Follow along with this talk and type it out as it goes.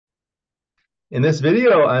In this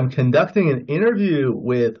video, I'm conducting an interview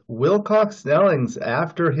with Wilcox Snellings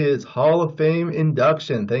after his Hall of Fame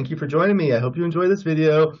induction. Thank you for joining me. I hope you enjoy this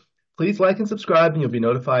video. Please like and subscribe, and you'll be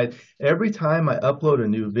notified every time I upload a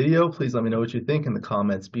new video. Please let me know what you think in the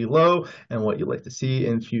comments below and what you'd like to see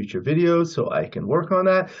in future videos so I can work on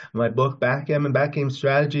that. My book, Backgammon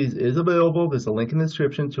Strategies, is available. There's a link in the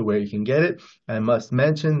description to where you can get it. I must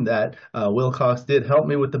mention that Wilcox did help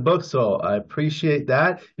me with the book, so I appreciate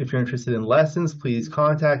that. If you're interested in lessons, please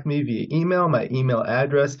contact me via email. My email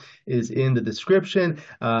address is in the description.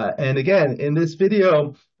 And again, in this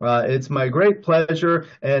video, it's my great pleasure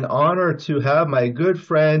and honor to have my good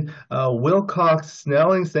friend Wilcox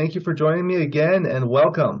Snellings. Thank you for joining me again, and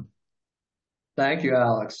welcome. Thank you,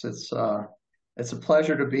 Alex. It's a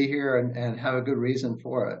pleasure to be here and have a good reason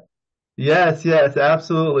for it. Yes, yes,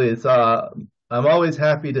 absolutely. I'm always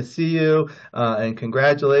happy to see you, and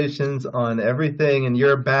congratulations on everything. And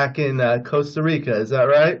you're back in Costa Rica, is that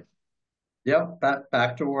right? Yep,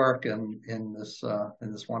 back to work and in this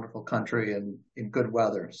wonderful country and in good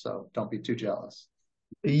weather. So don't be too jealous.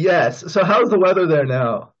 Yes. So how's the weather there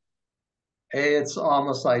now? It's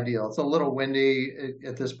almost ideal. It's a little windy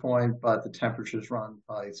at this point, but the temperatures run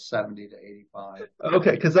by 70 to 85.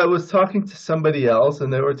 Okay, because I was talking to somebody else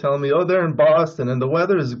and they were telling me, oh, they're in Boston and the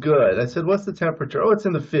weather is good. I said, what's the temperature? Oh, it's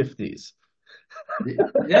in the 50s.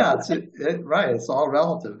 Yeah, right. It's all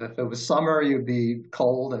relative. If it was summer, you'd be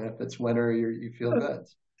cold, and if it's winter, you feel good.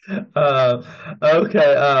 Uh,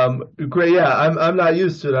 okay, great. Yeah, I'm not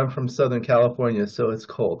used to it. I'm from Southern California, so it's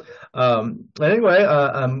cold. Anyway,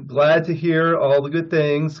 I'm glad to hear all the good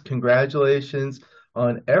things. Congratulations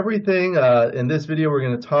on everything. In this video, we're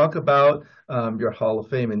going to talk about your Hall of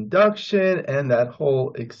Fame induction and that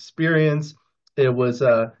whole experience. It was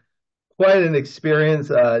quite an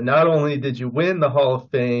experience. Not only did you win the Hall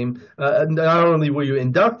of Fame, not only were you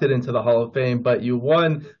inducted into the Hall of Fame, but you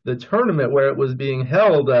won the tournament where it was being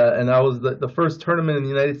held. And that was the first tournament in the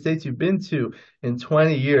United States you've been to in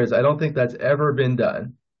 20 years. I don't think that's ever been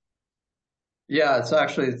done. Yeah, it's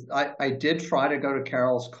actually I did try to go to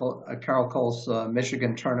Carol Cole's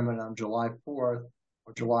Michigan tournament on July 4th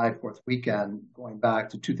or July 4th weekend, going back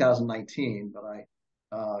to 2019, but I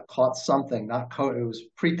caught something, not COVID, it was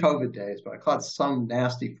pre-COVID days, but I caught some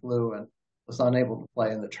nasty flu and was unable to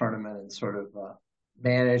play in the tournament and sort of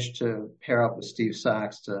managed to pair up with Steve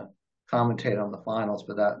Sachs to commentate on the finals,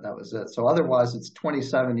 but that was it. So otherwise, it's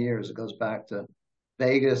 27 years. It goes back to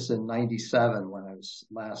Vegas in '97 when I was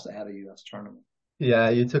last at a U.S. tournament. Yeah,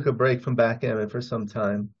 you took a break from backgammon for some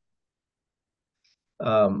time.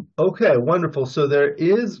 Okay, wonderful. So there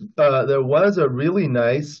was a really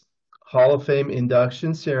nice Hall of Fame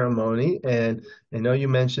induction ceremony, and I know you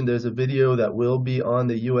mentioned there's a video that will be on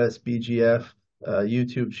the USBGF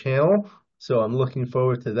YouTube channel. So I'm looking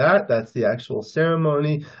forward to that. That's the actual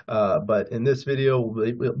ceremony. But in this video,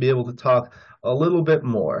 we'll be able to talk a little bit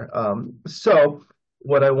more. So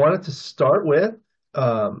what I wanted to start with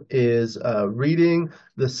is reading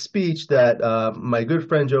the speech that my good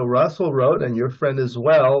friend Joe Russell wrote, and your friend as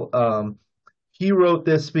well. He wrote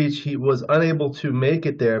this speech. He was unable to make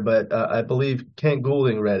it there, but I believe Kent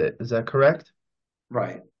Goulding read it. Is that correct?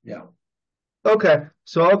 Right. Yeah. Okay,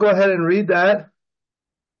 so I'll go ahead and read that.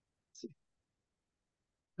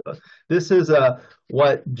 This is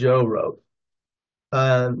what Joe wrote.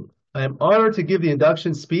 I am honored to give the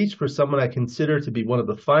induction speech for someone I consider to be one of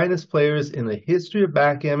the finest players in the history of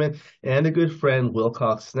backgammon and a good friend,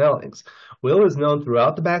 Wilcox Snellings. Will is known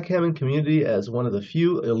throughout the backgammon community as one of the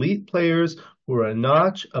few elite players who are a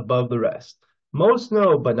notch above the rest. Most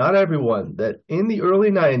know, but not everyone, that in the early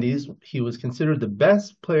 90s, he was considered the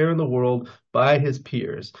best player in the world by his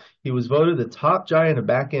peers. He was voted the top giant of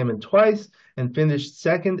backgammon twice and finished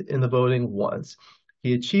second in the voting once.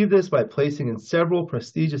 He achieved this by placing in several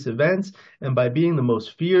prestigious events and by being the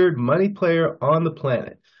most feared money player on the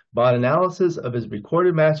planet. Bot analysis of his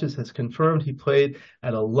recorded matches has confirmed he played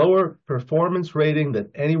at a lower performance rating than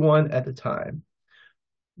anyone at the time.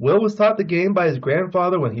 Will was taught the game by his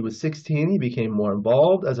grandfather when he was 16. He became more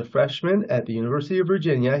involved as a freshman at the University of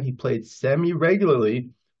Virginia. He played semi-regularly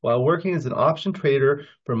while working as an option trader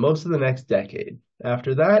for most of the next decade.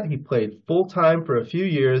 After that, he played full-time for a few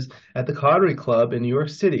years at the Coterie Club in New York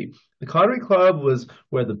City. The Coterie Club was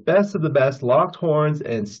where the best of the best locked horns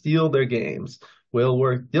and steeled their games. Will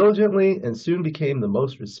worked diligently and soon became the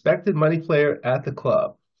most respected money player at the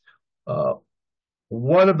club.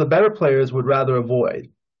 One of the better players would rather avoid,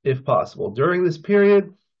 if possible. During this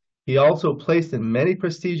period, he also placed in many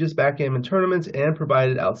prestigious backgammon tournaments and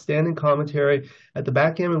provided outstanding commentary at the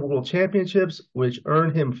Backgammon World Championships, which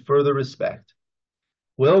earned him further respect.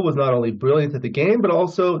 Will was not only brilliant at the game, but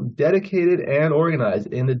also dedicated and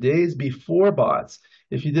organized in the days before bots.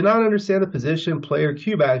 If you did not understand the position, player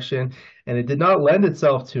cube action, and it did not lend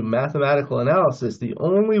itself to mathematical analysis, the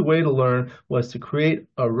only way to learn was to create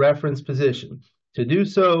a reference position. To do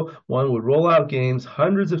so, one would roll out games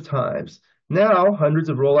hundreds of times. Now, hundreds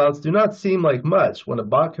of rollouts do not seem like much when a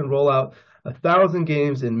bot can roll out 1,000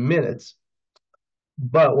 games in minutes.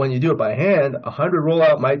 But when you do it by hand, 100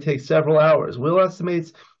 rollout might take several hours. Will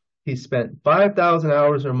estimates he spent 5,000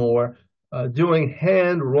 hours or more doing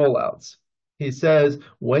hand rollouts. He says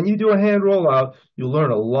when you do a hand rollout, you learn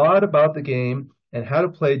a lot about the game and how to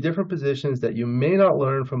play different positions that you may not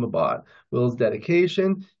learn from a bot. Will's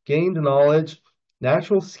dedication, gained knowledge,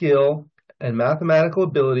 natural skill, and mathematical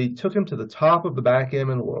ability took him to the top of the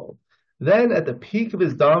backgammon world. Then, at the peak of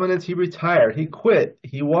his dominance, he retired. He quit.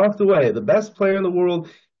 He walked away. The best player in the world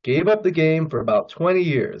gave up the game for about 20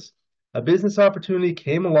 years. A business opportunity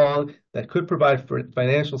came along that could provide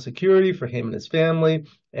financial security for him and his family,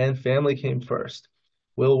 and family came first.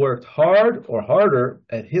 Will worked hard or harder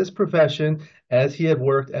at his profession as he had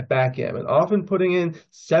worked at backgammon, often putting in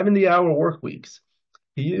 70-hour work weeks.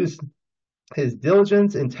 He used his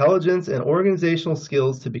diligence, intelligence, and organizational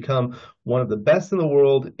skills to become one of the best in the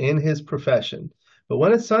world in his profession. But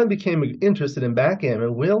when his son became interested in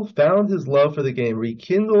backgammon, Will found his love for the game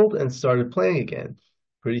rekindled and started playing again.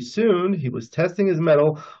 Pretty soon, he was testing his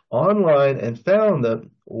mettle online and found that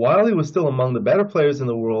while he was still among the better players in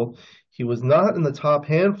the world, he was not in the top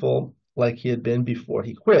handful like he had been before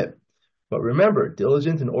he quit. But remember,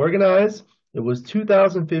 diligent and organized. It was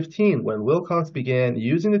 2015 when Wilcox began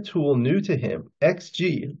using a tool new to him,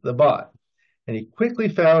 XG, the bot, and he quickly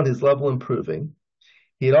found his level improving.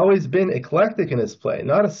 He had always been eclectic in his play,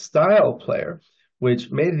 not a style player,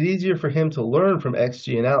 which made it easier for him to learn from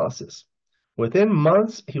XG analysis. Within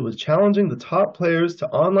months, he was challenging the top players to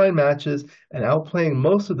online matches and outplaying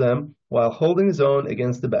most of them while holding his own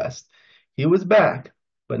against the best. He was back,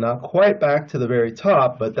 but not quite back to the very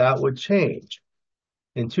top, but that would change.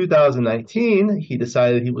 In 2019, he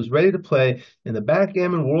decided he was ready to play in the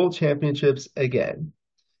Backgammon World Championships again.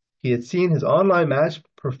 He had seen his online match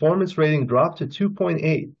performance rating drop to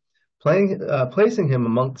 2.8, placing him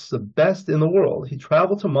amongst the best in the world. He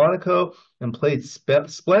traveled to Monaco and played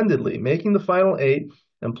splendidly, making the final 8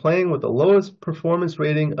 and playing with the lowest performance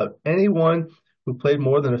rating of anyone who played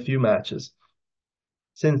more than a few matches.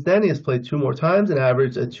 Since then, he has played 2 more times and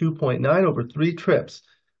averaged a 2.9 over 3 trips.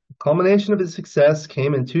 The culmination of his success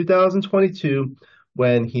came in 2022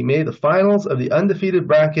 when he made the finals of the undefeated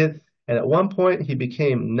bracket, and at one point he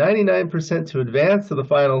became 99% to advance to the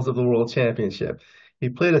finals of the World Championship. He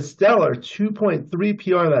played a stellar 2.3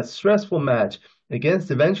 PR in that stressful match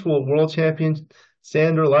against eventual world champion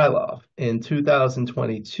Sander Lylov. In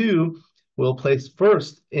 2022, Will placed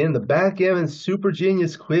first in the Backgammon Super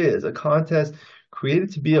Genius Quiz, a contest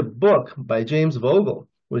created to be a book by James Vogel,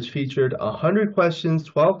 which featured 100 questions,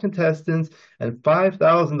 12 contestants, and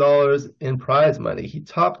 $5,000 in prize money. He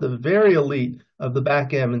topped the very elite of the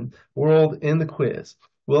backgammon world in the quiz.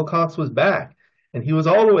 Wilcox was back, and he was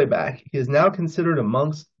all the way back. He is now considered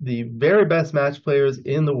amongst the very best match players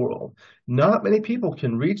in the world. Not many people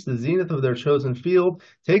can reach the zenith of their chosen field,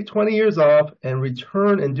 take 20 years off, and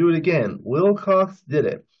return and do it again. Wilcox did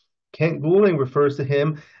it. Kent Goulding refers to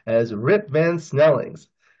him as Rip Van Snellings.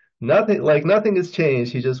 Nothing has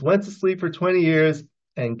changed. He just went to sleep for 20 years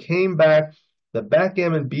and came back the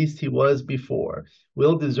backgammon beast he was before.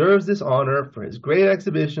 Will deserves this honor for his great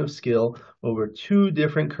exhibition of skill over 2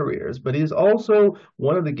 different careers, but he is also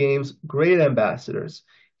one of the game's great ambassadors.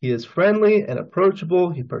 He is friendly and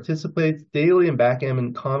approachable. He participates daily in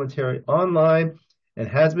backgammon commentary online and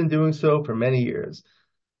has been doing so for many years,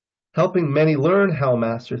 helping many learn how a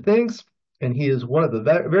master thinks, and he is one of the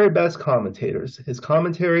very best commentators. His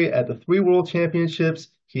commentary at the 3 World Championships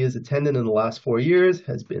he has attended in the last 4 years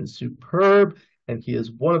has been superb, and he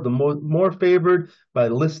is one of the more favored by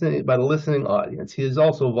the listening audience. He has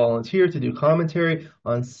also volunteered to do commentary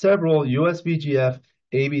on several USBGF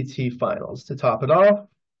ABT finals. To top it off,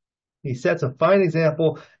 he sets a fine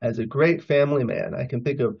example as a great family man. I can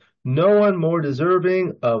think of no one more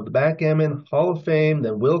deserving of the Backgammon Hall of Fame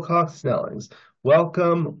than Wilcox Snellings.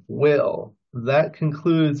 Welcome, Will. That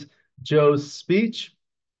concludes Joe's speech.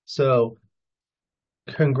 So,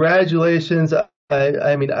 congratulations.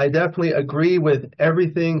 I mean, I definitely agree with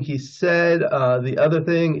everything he said. The other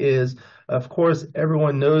thing is, of course,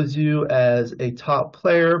 everyone knows you as a top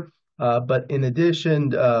player, but in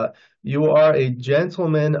addition, you are a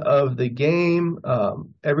gentleman of the game.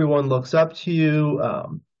 Everyone looks up to you.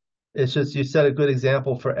 It's just you set a good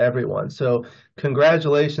example for everyone. So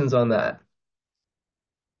congratulations on that.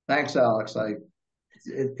 Thanks, Alex.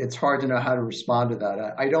 It's hard to know how to respond to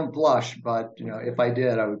that. I don't blush, but if I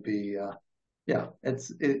did, I would be. Yeah,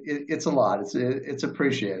 it's a lot. It's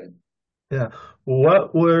appreciated. Yeah.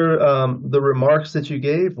 What were the remarks that you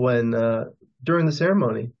gave when during the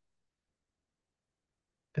ceremony?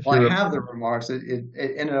 If Well, I you're have the remarks. It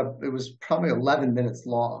ended up. It was probably 11 minutes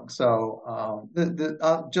long. So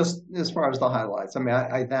just as far as the highlights, I mean,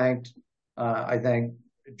 I thanked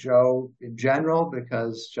Joe in general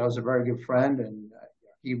because Joe's a very good friend, and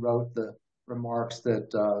he wrote the remarks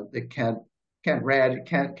that Kent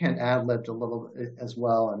ad libbed a little as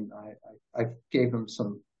well, and I gave him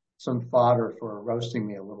some fodder for roasting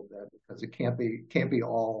me a little bit because it can't be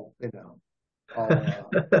all all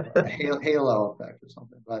a halo effect or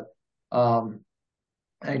something. But um,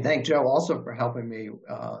 I thank Joe also for helping me.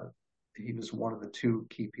 He was one of the two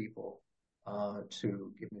key people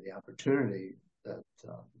to give me the opportunity that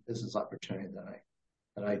business opportunity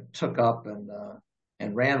that I took up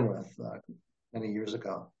and ran with many years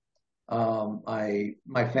ago.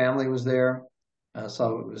 My family was there,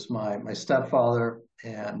 so it was my stepfather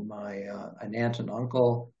and my an aunt and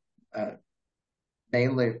uncle.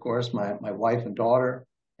 Mainly, of course, my wife and daughter,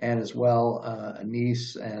 and as well a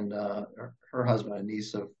niece and her husband, a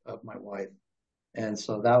niece of my wife. And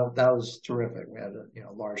so that was terrific. We had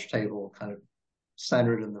a large table kind of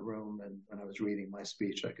centered in the room, and when I was reading my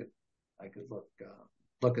speech, I could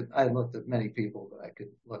look at I looked at many people, but I could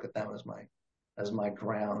look at them as my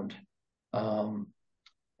ground. Um,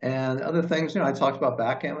 and other things, I talked about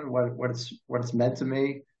backgammon, what it's meant to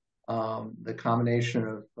me, the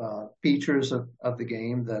combination of features of the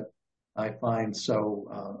game that I find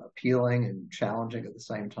so appealing and challenging at the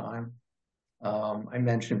same time. I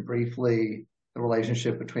mentioned briefly the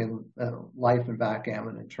relationship between life and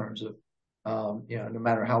backgammon in terms of no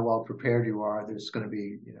matter how well prepared you are, there's going to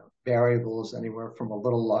be variables anywhere from a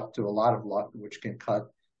little luck to a lot of luck, which can cut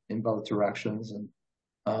in both directions. And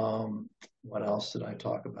what else did I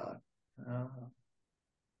talk about? Let's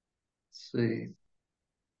see.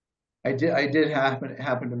 I did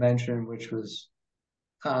happen to mention, which was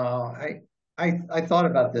I thought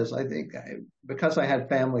about this. I think because I had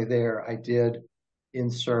family there, I did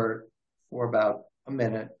insert for about a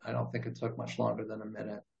minute. I don't think it took much longer than a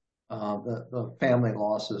minute. The family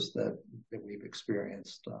losses that we've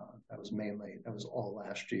experienced. That was all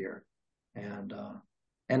last year, and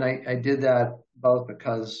I did that both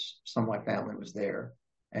because some of my family was there,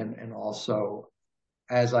 and also,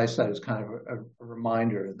 as I said, it's kind of a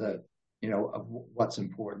reminder that of what's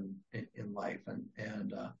important in life.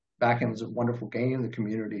 And backgammon is a wonderful game. The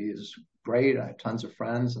community is great. I have tons of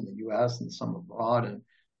friends in the U.S. and some abroad,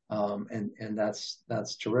 and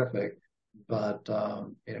that's terrific. But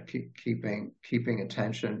keeping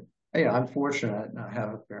attention. I'm fortunate and I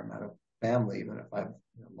have a fair amount of family, even if I've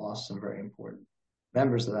lost some very important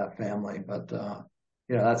members of that family. But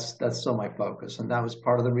that's still my focus, and that was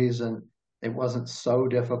part of the reason it wasn't so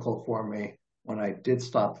difficult for me when I did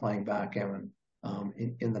stop playing backgammon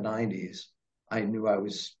in the 90s. I knew I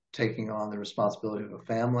was taking on the responsibility of a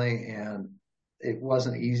family, and it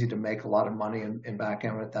wasn't easy to make a lot of money in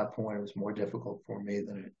backgammon at that point. It was more difficult for me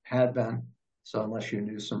than it had been. So unless you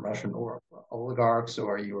knew some Russian oligarchs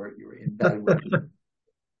or you were in bed with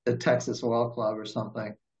the Texas Oil Club or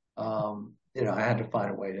something, I had to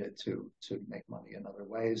find a way to make money in other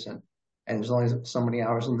ways, and there's only so many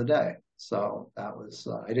hours in the day. So that was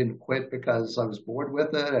I didn't quit because I was bored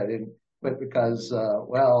with it. I didn't quit because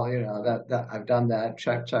that I've done that.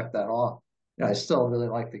 Check that off. I still really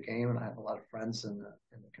like the game, and I have a lot of friends in the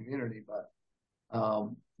community. But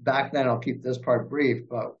back then, I'll keep this part brief.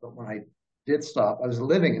 But when I did stop, I was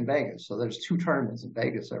living in Vegas, so there's two tournaments in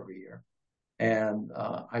Vegas every year. And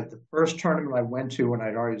the first tournament I went to when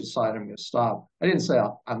I'd already decided I'm going to stop, I didn't say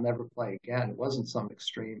I'll never play again. It wasn't some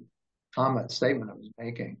extreme comment statement I was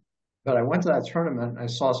making. But I went to that tournament and I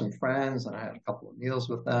saw some friends and I had a couple of meals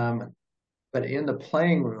with them. But in the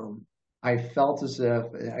playing room, I felt as if,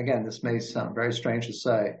 again, this may sound very strange to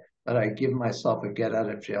say, but I give myself a get out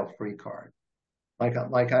of jail free card. Like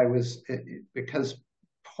I was, because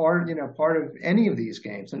part of any of these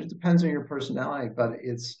games, and it depends on your personality, but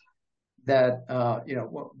it's that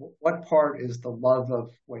what part is the love of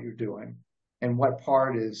what you're doing and what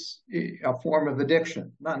part is a form of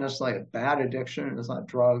addiction, not necessarily a bad addiction, it's not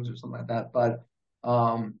drugs or something like that, but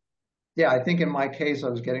I think in my case I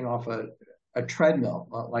was getting off a treadmill.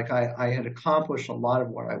 Like I had accomplished a lot of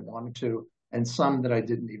what I wanted to, and some that I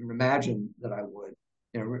didn't even imagine that I would,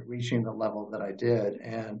 reaching the level that I did.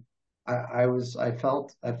 And I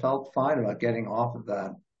felt fine about getting off of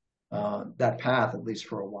that path, at least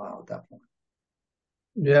for a while at that point.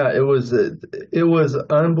 Yeah, it was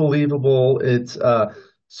unbelievable. It's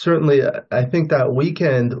certainly I think that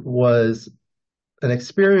weekend was an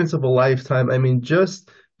experience of a lifetime. I mean, just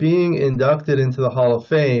being inducted into the Hall of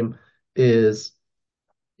Fame is,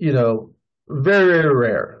 you know, very, very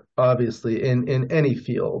rare, obviously, in any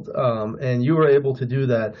field. And you were able to do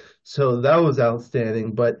that. So that was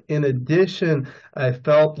outstanding. But in addition, I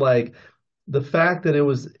felt like the fact that it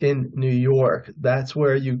was in New York, that's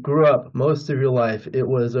where you grew up most of your life. It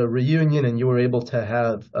was a reunion and you were able to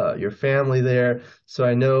have your family there. So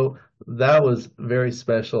I know that was very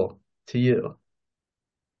special to you.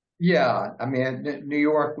 Yeah, I mean, New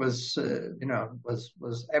York was,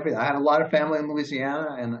 was everything. I had a lot of family in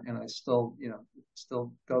Louisiana, and I still,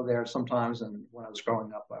 still go there sometimes. And when I was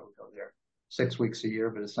growing up, I would go there 6 weeks a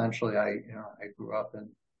year. But essentially, I grew up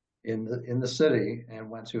in the city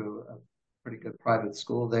and went to a pretty good private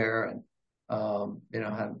school there, and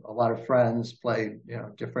had a lot of friends. Played,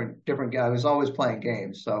 different guys. I was always playing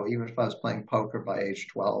games. So even if I was playing poker by age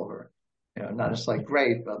 12, or not just like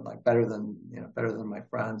great, but like better than my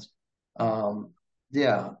friends. Um,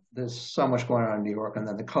 yeah, there's so much going on in New York, and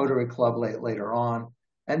then the Coterie Club later on,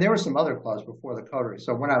 and there were some other clubs before the Coterie.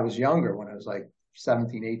 So when I was younger, when I was like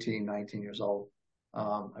 17, 18, 19 years old,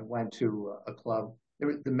 I went to a club.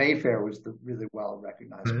 The Mayfair was the really well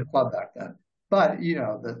recognized Right. club back then, but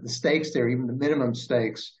the stakes there, even the minimum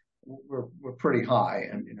stakes, were pretty high,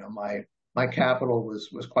 and my capital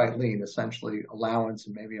was quite lean, essentially allowance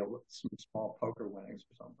and maybe some small poker winnings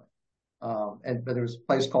or something. But there was a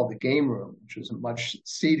place called the Game Room, which was a much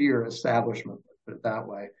seedier establishment, put it that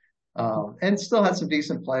way, and still had some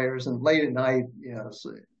decent players. And late at night,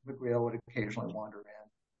 so McGreal would occasionally wander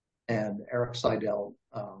in, and Eric Seidel,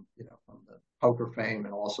 from the poker fame,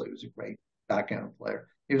 and also he was a great backgammon player.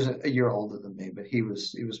 He was a year older than me, but he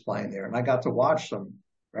was playing there, and I got to watch some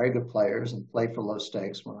very good players and play for low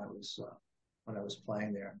stakes when I was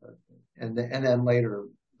playing there. But and then later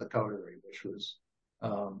the Coterie, which was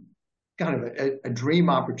um, kind of a dream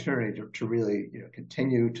opportunity to really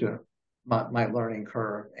continue to my learning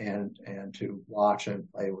curve, and to watch and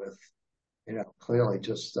play with clearly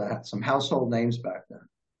just some household names back then.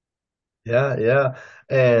 Yeah, yeah.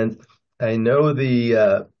 And I know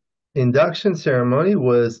the induction ceremony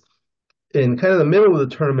was in kind of the middle of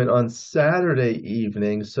the tournament on Saturday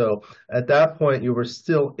evening. So at that point, you were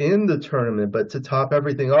still in the tournament, but to top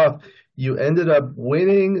everything off, you ended up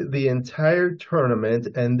winning the entire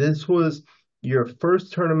tournament. And this was your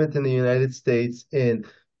first tournament in the United States in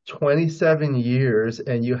 27 years,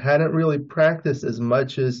 and you hadn't really practiced as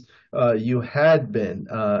much as you had been.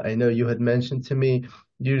 I know you had mentioned to me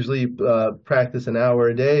usually practice an hour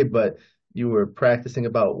a day, but you were practicing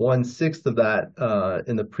about one-sixth of that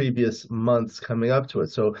in the previous months coming up to it.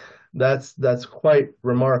 So that's quite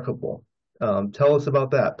remarkable. Tell us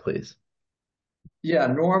about that, please. Yeah,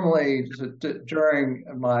 normally during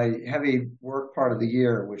my heavy work part of the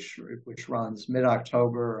year, which runs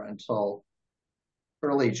mid-October until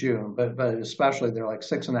early June, but especially there are like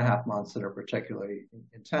 6.5 months that are particularly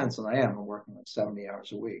intense, and I am working like 70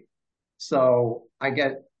 hours a week. So I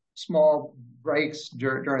get small breaks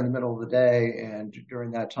during the middle of the day, and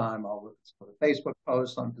during that time, I'll look at the Facebook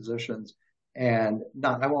posts on positions, and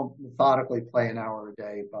not I won't methodically play an hour a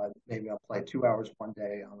day, but maybe I'll play 2 hours one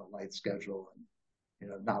day on a light schedule,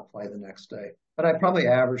 and not play the next day. But I probably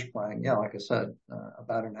average playing, yeah, like I said,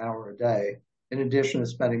 about an hour a day. In addition to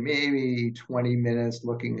spending maybe 20 minutes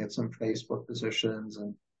looking at some Facebook positions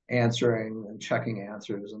and answering and checking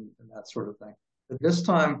answers, and that sort of thing. But this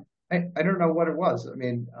time, I don't know what it was. I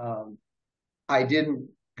mean, I didn't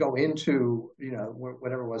go into,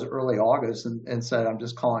 whatever it was, early August, and said, I'm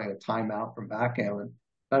just calling a timeout from backgammon.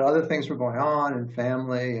 But other things were going on in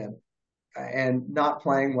family, and not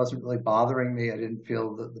playing wasn't really bothering me. I didn't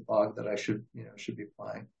feel the bug that I should be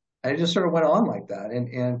playing. And it just sort of went on like that.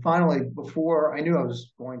 And finally, before I knew I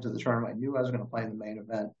was going to the tournament, I knew I was going to play in the main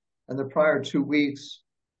event. And the prior 2 weeks,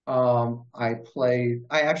 I played.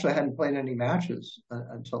 I actually hadn't played any matches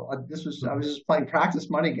until this was. I was just playing practice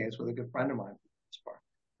money games with a good friend of mine,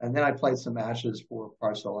 and then I played some matches for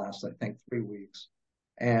parts of the last, I think, 3 weeks,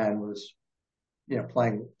 and was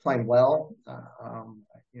playing well.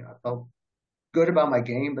 I felt good about my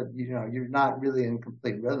game, but you're not really in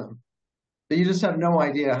complete rhythm. But you just have no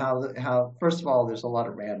idea how. First of all, there's a lot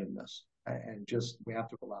of randomness, and just we have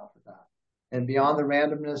to allow for that. And beyond the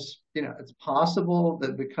randomness, it's possible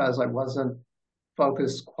that because I wasn't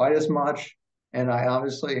focused quite as much, and I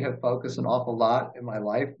obviously have focused an awful lot in my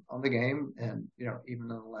life on the game, and even in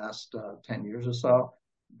the last 10 years or so,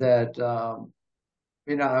 that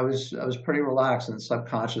I was pretty relaxed, and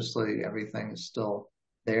subconsciously everything is still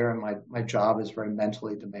there, and my job is very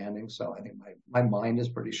mentally demanding. So I think my mind is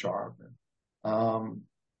pretty sharp. And,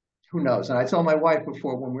 who knows? And I told my wife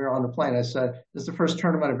before when we were on the plane, I said, "This is the first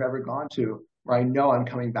tournament I've ever gone to where I know I'm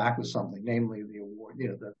coming back with something, namely the award,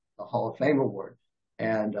 the Hall of Fame award."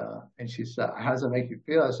 And she said, "How does it make you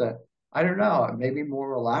feel?" I said, "I don't know, maybe more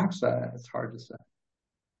relaxed. It's hard to say."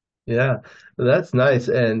 Yeah, that's nice.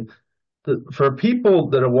 And for people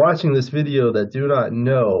that are watching this video that do not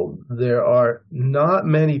know, there are not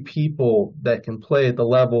many people that can play at the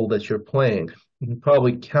level that you're playing. You can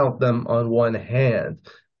probably count them on one hand.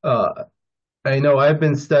 I know I've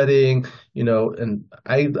been studying, and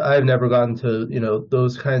I've never gotten to,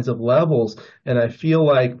 those kinds of levels. And I feel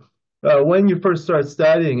like when you first start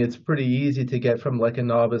studying, it's pretty easy to get from like a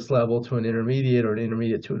novice level to an intermediate or an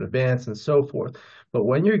intermediate to an advanced and so forth. But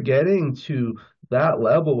when you're getting to that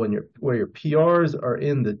level, where your PRs are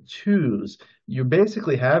in the twos, you're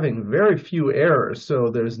basically having very few errors. So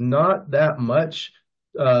there's not that much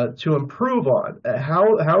to improve on.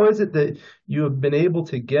 How is it that you have been able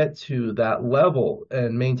to get to that level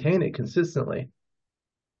and maintain it consistently?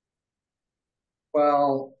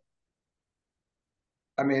 Well,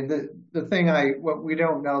 I mean, the thing what we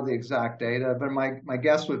don't know the exact data, but my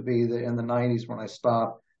guess would be that in the 90s when I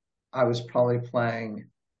stopped, I was probably playing.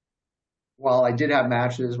 Well, I did have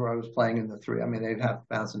matches where I was playing in the three. I mean, they'd have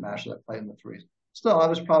bouncing matches I played in the threes. Still, I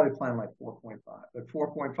was probably playing like 4.5, but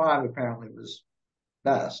 4.5 apparently was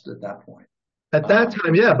best at that point. At that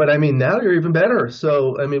time, yeah, but I mean, now you're even better.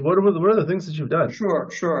 So, I mean, what are the things that you've done?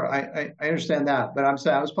 Sure. I understand that, but I'm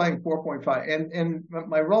saying I was playing 4.5, and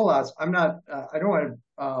my rollouts. I'm not. I don't want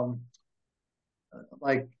to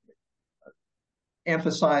like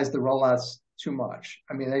emphasize the rollouts too much.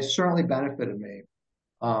 I mean, they certainly benefited me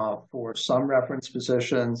for some reference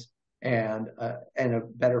positions and a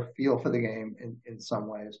better feel for the game in some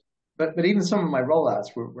ways. But even some of my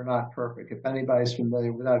rollouts were not perfect. If anybody's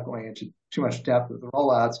familiar, without going into too much depth with the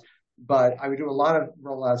rollouts, but I would do a lot of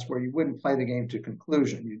rollouts where you wouldn't play the game to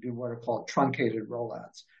conclusion. You do what are called truncated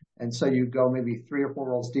rollouts. And so you go maybe 3 or 4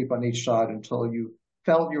 rolls deep on each shot until you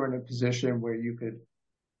felt you were in a position where you could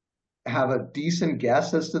have a decent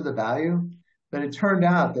guess as to the value. But it turned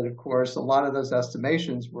out that, of course, a lot of those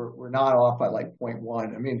estimations were not off by like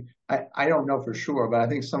 0.1. I mean, I don't know for sure, but I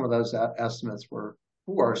think some of those estimates were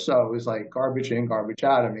poor. So it was like garbage in, garbage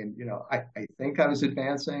out. I mean, I think I was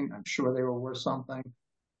advancing. I'm sure they were worth something.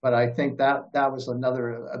 But I think that was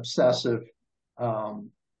another obsessive, um,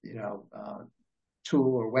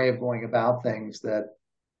 tool or way of going about things that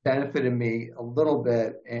benefited me a little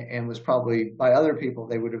bit and was probably by other people,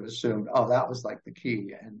 they would have assumed, oh, that was like the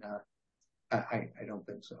key. And I don't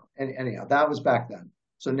think so. Anyhow, that was back then.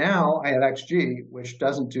 So now I have XG, which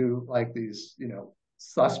doesn't do like these,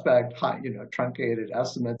 suspect high, truncated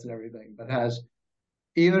estimates and everything, but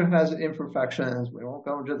even if it has imperfections, we won't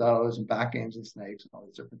go into those and back games and snakes and all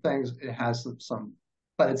these different things. It has some,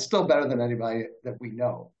 but it's still better than anybody that we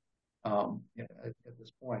know at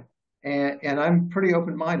this point. And I'm pretty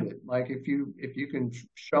open minded. Like if you can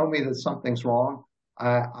show me that something's wrong,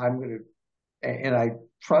 I'm going to, and I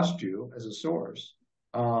trust you as a source.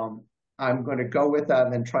 I'm going to go with that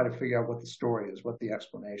and then try to figure out what the story is, what the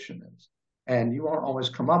explanation is. And you won't always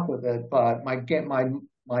come up with it, but my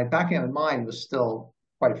backgammon mind was still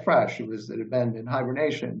quite fresh. It had been in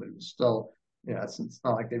hibernation, but it was still, it's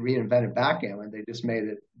not like they reinvented backgammon. They just made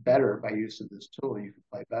it better by use of this tool. You could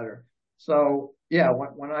play better. So yeah,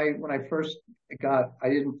 when I first I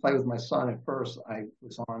didn't play with my son at first. I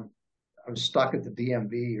was stuck at the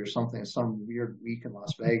DMV or something, some weird week in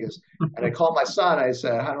Las Vegas. And I called my son. I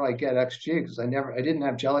said, how do I get XG? Because I didn't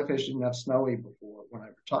have jellyfish, didn't have snowy before when I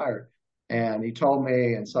retired. And he told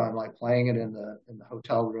me, and so I'm like playing it in the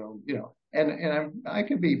hotel room, and I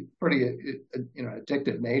can be pretty,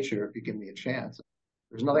 addictive nature if you give me a chance.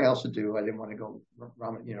 There's nothing else to do. I didn't want to go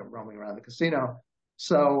roaming around the casino.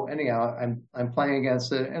 So anyhow, I'm playing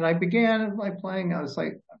against it, and I began like playing. I was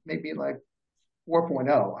like maybe like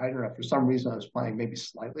 4.0. I don't know. For some reason, I was playing maybe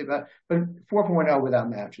slightly better, but 4.0 without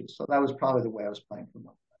matches. So that was probably the way I was playing for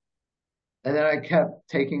most. And then I kept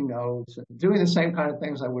taking notes and doing the same kind of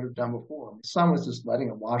things I would have done before. Some was just letting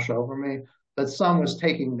it wash over me, but some was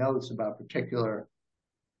taking notes about particular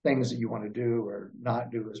things that you want to do or not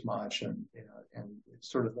do as much, and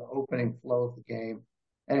sort of the opening flow of the game.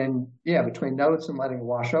 And yeah, between notes and letting it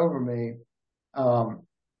wash over me,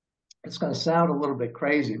 it's going to sound a little bit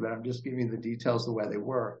crazy, but I'm just giving you the details the way they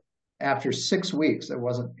were. After 6 weeks, I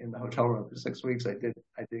wasn't in the hotel room for 6 weeks. I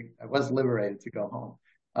was liberated to go home.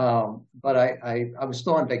 But I was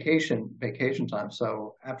still on vacation time.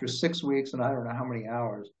 So after 6 weeks, and I don't know how many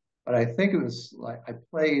hours, but I think it was like I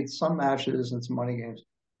played some matches and some money games.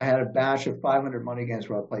 I had a batch of 500 money games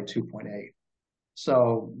where I played 2.8.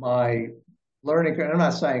 So my learning curve, I'm not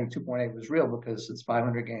saying 2.8 was real because it's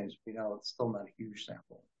 500 games. You know, it's still not a huge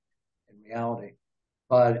sample in reality.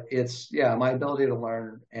 But it's, yeah, my ability to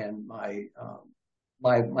learn and my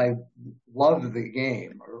love of the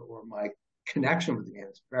game, or my connection with the game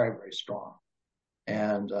is very, very strong.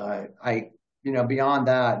 And beyond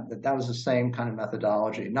that was the same kind of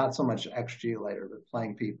methodology, not so much XG later, but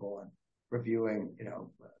playing people and reviewing,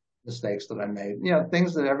 mistakes that I made,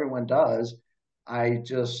 things that everyone does. I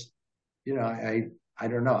just, I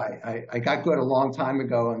don't know. I got good a long time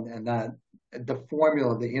ago, and that the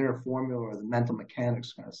formula, the inner formula, or the mental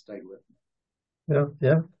mechanics kind of stayed with me. Yeah,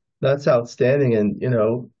 yeah, that's outstanding. And,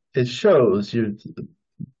 it shows you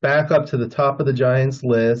back up to the top of the Giants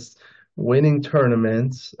list, winning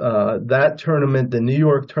tournaments. That tournament, the New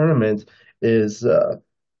York tournament, is,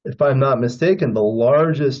 if I'm not mistaken, the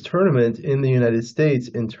largest tournament in the United States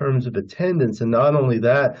in terms of attendance. And not only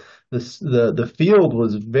that, the field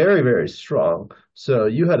was very, very strong. So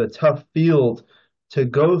you had a tough field to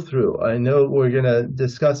go through. I know we're going to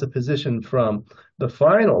discuss a position from the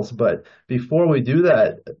finals, but before we do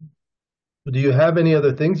that, do you have any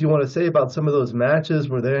other things you want to say about some of those matches?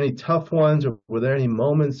 Were there any tough ones, or were there any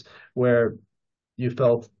moments where you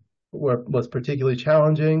felt was particularly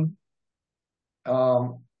challenging?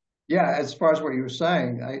 Um, yeah, as far as what you were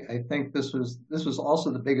saying, I think this was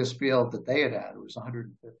also the biggest field that they had had. It was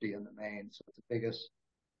 150 in the main, so it's the biggest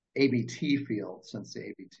ABT field since the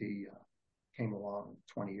ABT came along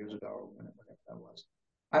 20 years ago, or whenever that was.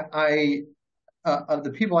 Of the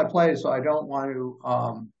people I played, so I don't want to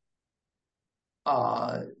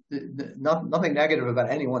nothing negative about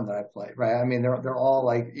anyone that I played, right? I mean, they're all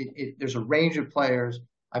like there's a range of players.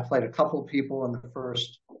 I played a couple of people in the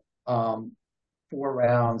first 4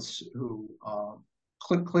 rounds who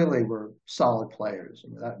clearly were solid players,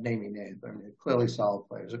 without naming names. I mean, clearly solid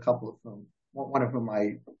players. A couple of them, one of whom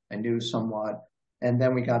I knew somewhat, and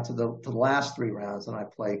then we got to the last 3 rounds, and I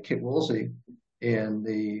played Kit Woolsey in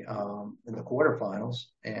the quarterfinals,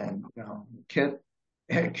 and Kit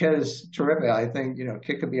is terrific. I think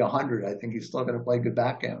Kit could be 100. I think he's still going to play good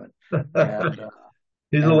backgammon, and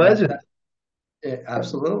He's a and legend.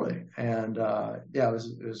 absolutely. And yeah, it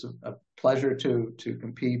was a pleasure to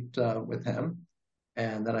compete with him.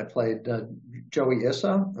 And then I played Joey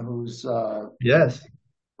Issa, who's Yes.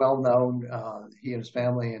 well known. He and his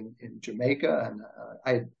family in Jamaica, and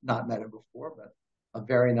I had not met him before, but a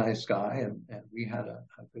very nice guy, and we had a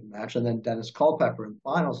good match. And then Dennis Culpepper in the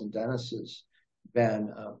finals, and Dennis has been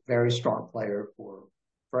a very strong player for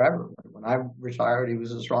forever. When I retired, he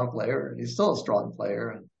was a strong player, and he's still a strong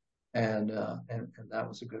player, and that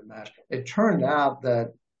was a good match. It turned out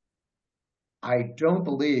that I don't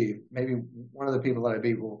believe, maybe one of the people that I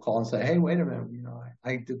beat will call and say, "Hey, wait a minute,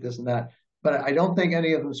 I did this and that," but I don't think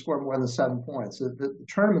any of them scored more than 7 points. The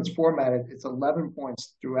tournament's formatted; it's 11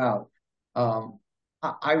 points throughout.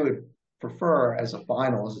 I would prefer, as a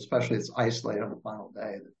finals, especially it's isolated on the final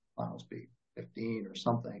day, that the finals be 15 or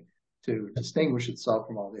something to distinguish itself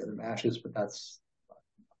from all the other matches. But that's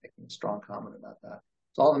making a strong comment about that.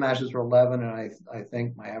 So all the matches were 11, and I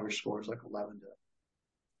think my average score is like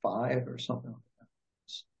 11-5 or something like that.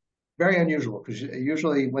 It's very unusual, because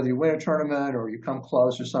usually whether you win a tournament or you come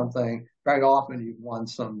close or something, very often you've won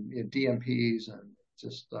some DMPs, and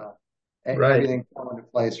just Right. everything fell into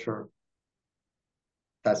place for.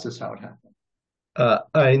 That's just how it happened.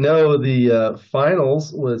 I know the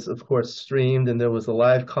finals was, of course, streamed, and there was a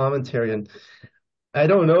live commentary. And I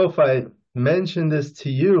don't know if I mentioned this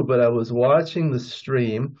to you, but I was watching the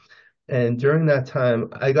stream, and during that time,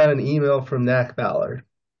 I got an email from Knack Ballard,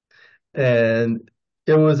 and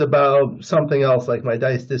it was about something else, like my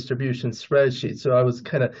dice distribution spreadsheet. So I was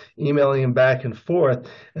kind of emailing him back and forth,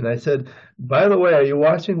 and I said, "By the way, are you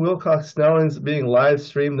watching Wilcox Snellings being live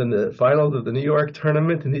streamed in the finals of the New York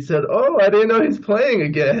tournament?" And he said, "Oh, I didn't know he's playing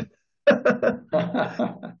again."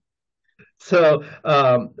 So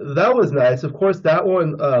that was nice. Of course, that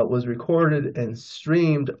one was recorded and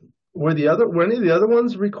streamed. Were any of the other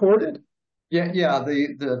ones recorded? Yeah.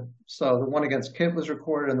 So the one against Kit was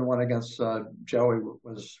recorded, and the one against Joey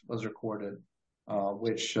was recorded,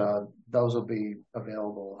 which those will be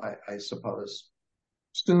available, I suppose,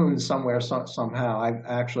 soon somewhere somehow.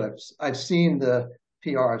 I've seen the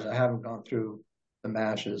PRs. I haven't gone through the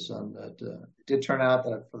matches, and it did turn out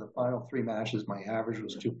that for the final 3 matches, my average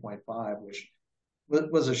was 2.5, which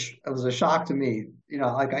was a shock to me.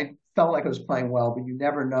 Like, I felt like I was playing well, but you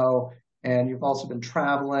never know. And you've also been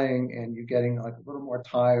traveling, and you're getting like a little more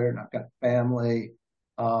tired. And I've got family.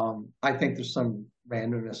 I think there's some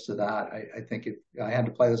randomness to that. I think if I had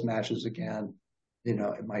to play those matches again,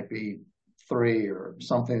 it might be 3 or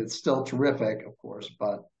something. That's still terrific, of course,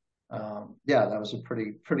 but yeah, that was a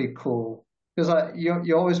pretty cool, because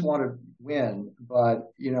you always want to win,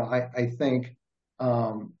 but I think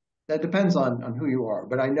that depends on who you are.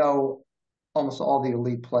 But I know almost all the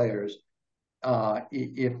elite players,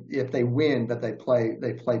 if they win but they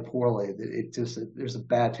play poorly, it just, there's a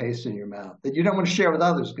bad taste in your mouth that you don't want to share with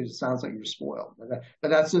others because it sounds like you're spoiled. But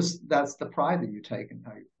that's the pride that you take in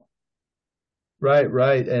how you play. Right,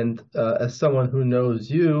 right. And as someone who knows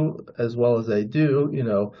you as well as I do,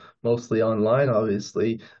 mostly online,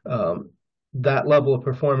 obviously, that level of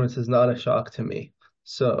performance is not a shock to me.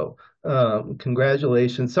 So,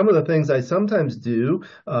 congratulations. Some of the things I sometimes do,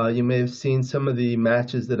 you may have seen some of the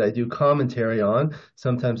matches that I do commentary on.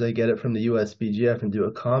 Sometimes I get it from the USBGF and do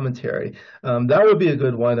a commentary. That would be a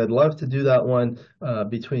good one. I'd love to do that one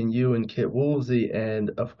between you and Kit Woolsey. And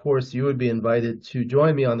of course, you would be invited to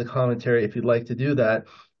join me on the commentary if you'd like to do that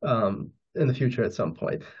in the future at some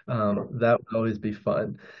point. That would always be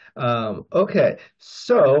fun. Okay,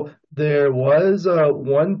 so there was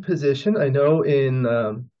one position I know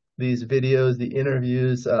in these videos, the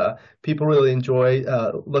interviews, people really enjoy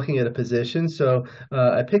looking at a position. So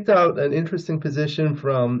I picked out an interesting position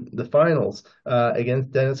from the finals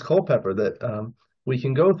against Dennis Culpepper that we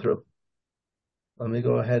can go through. Let me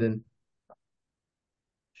go ahead and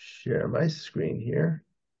share my screen here.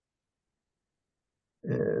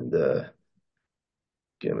 And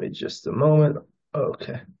give me just a moment.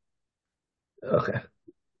 Okay. Okay.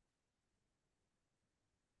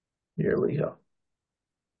 Here we go.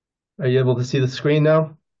 Are you able to see the screen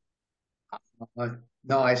now?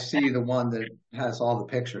 No, I see the one that has all the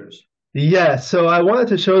pictures. Yeah, so I wanted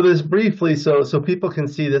to show this briefly so people can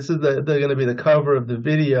see this is they're going to be the cover of the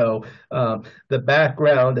video. The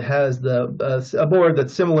background has a board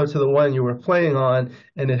that's similar to the one you were playing on,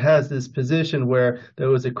 and it has this position where there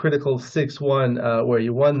was a critical 6-1 where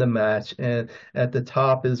you won the match, and at the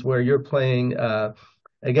top is where you're playing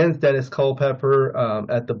against Dennis Culpepper.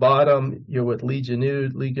 At the bottom, you're with Lee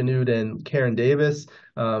Ganud and Karen Davis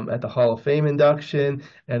at the Hall of Fame induction.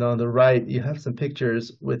 And on the right, you have some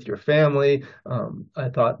pictures with your family. I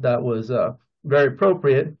thought that was very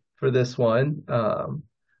appropriate for this one.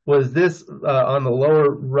 Was this on the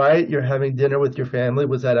lower right? You're having dinner with your family.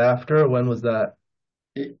 Was that after, or when was that?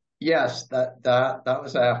 Yes, that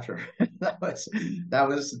was after. That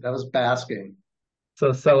was basking.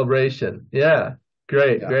 So celebration. Yeah,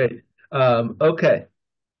 great, Yeah. great. Okay,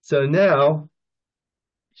 so now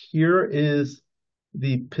here is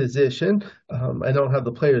the position. I don't have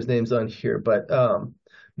the players' names on here, but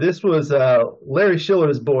this was Larry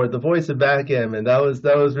Schiller's board, the voice of backgammon. That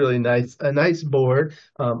was really nice, a nice board.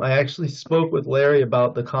 I actually spoke with Larry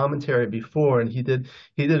about the commentary before, and he did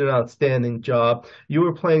an outstanding job. You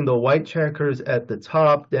were playing the white checkers at the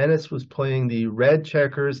top. Dennis was playing the red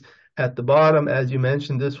checkers at the bottom. As you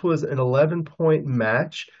mentioned, this was an 11-point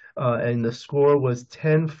match. And the score was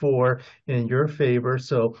 10-4 in your favor.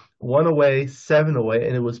 So 1 away, 7 away,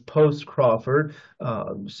 and it was post Crawford.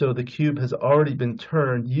 So the cube has already been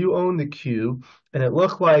turned. You own the cube, and it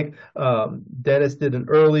looked like Dennis did an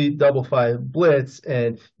early double 5 blitz,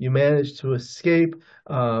 and you managed to escape.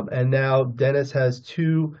 And now Dennis has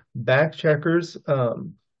 2 back checkers,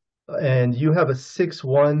 and you have a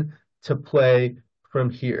 6-1 to play from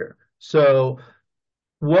here. So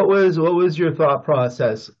what was your thought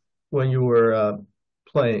process when you were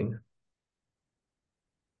playing?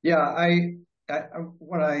 Yeah,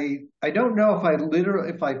 when I don't know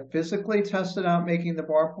if I physically tested out making the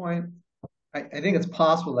bar point. I think it's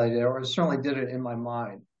possible that I did, or I certainly did it in my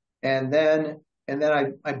mind. And then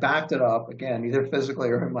I backed it up again, either physically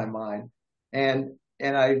or in my mind. And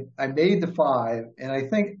I made the 5. And I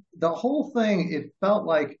think the whole thing, it felt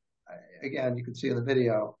like, again, you can see in the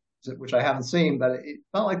video, which I haven't seen, but it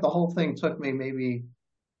felt like the whole thing took me maybe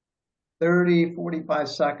 30, 45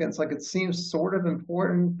 seconds. Like, it seems sort of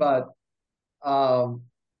important, but um,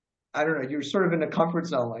 I don't know. You're sort of in a comfort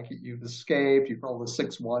zone. Like, you've escaped, you've rolled a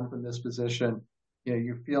 6-1 from this position.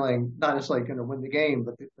 You're feeling not necessarily going to win the game,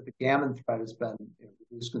 but the gammon threat has been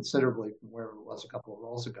reduced considerably from where it was a couple of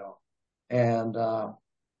rolls ago. And I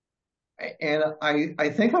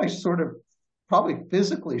think I sort of probably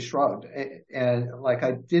physically shrugged, and like,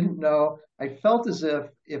 I didn't know. I felt as if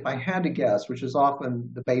I had to guess, which is often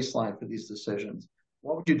the baseline for these decisions,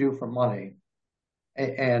 what would you do for money?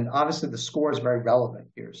 And obviously the score is very relevant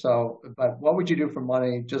here. So, but what would you do for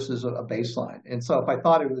money just as a baseline? And so if I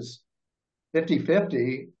thought it was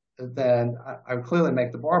 50-50, then I would clearly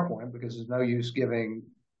make the bar point, because there's no use giving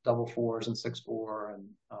double 4s and 6-4 and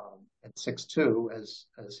 6-2 as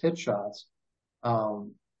hit shots.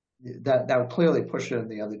 that would clearly push it in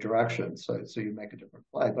the other direction. So you make a different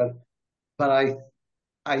play. But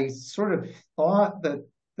I sort of thought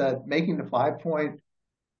that making the 5 point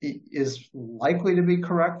is likely to be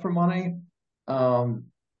correct for money.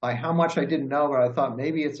 By how much I didn't know, but I thought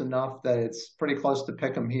maybe it's enough that it's pretty close to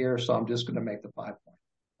pick 'em here, so I'm just going to make the 5 point.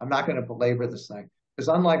 I'm not going to belabor this thing because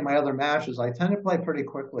unlike my other matches, I tend to play pretty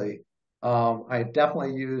quickly. I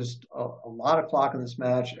definitely used a lot of clock in this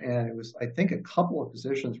match, and it was, I think, a couple of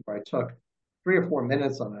positions where I took 3 or 4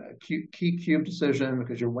 minutes on a key cube decision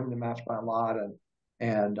because you're winning the match by a lot,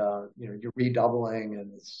 and you're redoubling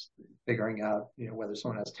and it's figuring out whether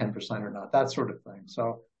someone has 10% or not, that sort of thing.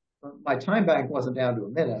 So my time bank wasn't down to a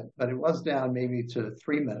minute, but it was down maybe to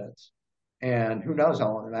 3 minutes. And who knows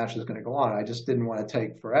how long the match is going to go on. I just didn't want to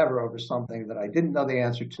take forever over something that I didn't know the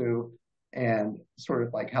answer to, and sort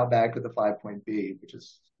of like how bad could the 5 point be, which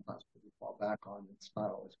is not what we fall back on. It's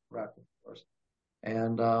not always correct, of course.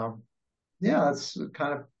 And yeah, that's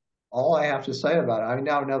kind of all I have to say about it. I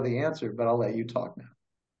now know the answer, but I'll let you talk now.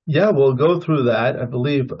 Yeah, we'll go through that. I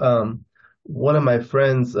believe one of my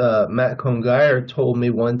friends, Matt Congeyer, told me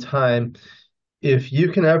one time, if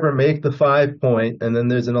you can ever make the 5 point and then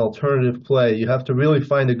there's an alternative play, you have to really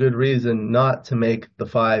find a good reason not to make the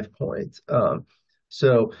 5 point.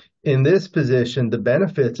 So in this position, the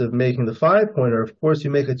benefits of making the 5 point are, of course, you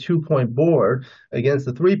make a 2 point board against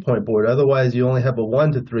the 3 point board. Otherwise, you only have a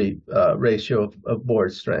 1 to 3 ratio of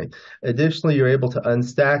board strength. Additionally, you're able to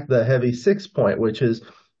unstack the heavy 6 point, which is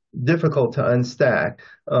difficult to unstack.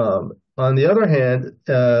 On the other hand,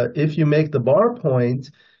 if you make the bar point,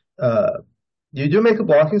 you do make a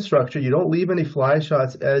blocking structure. You don't leave any fly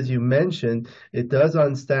shots, as you mentioned. It does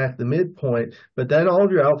unstack the midpoint, but then all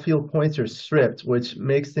of your outfield points are stripped, which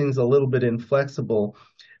makes things a little bit inflexible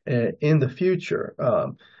in the future.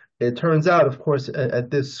 It turns out, of course, at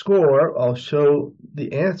this score, I'll show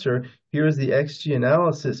the answer. Here's the XG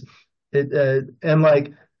analysis. And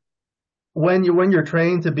like when you're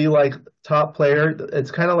trained to be like top player,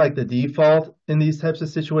 it's kind of like the default in these types of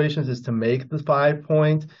situations is to make the 5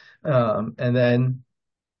 point. And then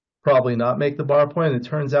probably not make the bar point. It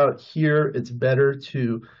turns out here it's better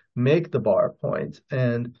to make the bar point.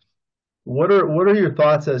 And what are your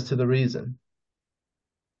thoughts as to the reason?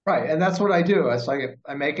 Right, and that's what I do. It's like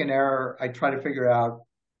I make an error, I try to figure out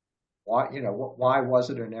why was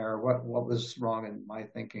it an error? What was wrong in my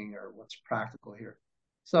thinking, or what's practical here?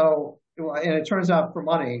 So, and it turns out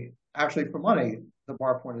actually for money, the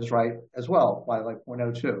bar point is right as well by like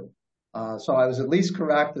 0.02. So I was at least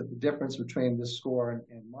correct that the difference between this score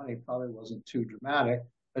and money probably wasn't too dramatic,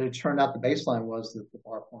 but it turned out the baseline was that the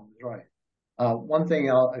bar point was right. One thing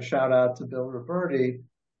I'll shout out to Bill Roberti,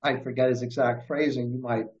 I forget his exact phrasing, you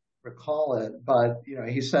might recall it, but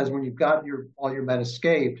he says when you've got all your men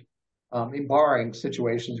escaped, in barring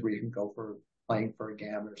situations where you can go for playing for a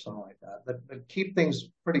gammon or something like that, but keep things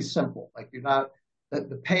pretty simple. Like you're not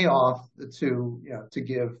the payoff to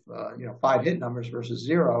give 5 hit numbers versus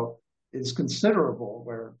 0 is considerable,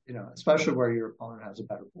 where especially where your opponent has a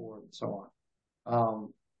better board and so on.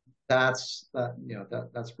 That's a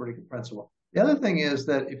pretty good principle. The other thing is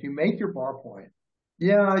that if you make your bar point,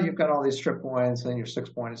 yeah, you've got all these strip points and your 6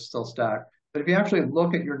 point is still stacked. But if you actually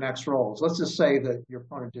look at your next rolls, let's just say that your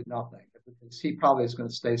opponent did nothing, because he probably is going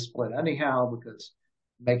to stay split anyhow, because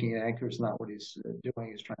making an anchor is not what he's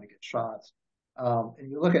doing. He's trying to get shots.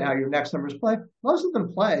 And you look at how your next numbers play, most of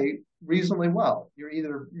them play reasonably well. You're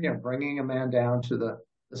either bringing a man down to the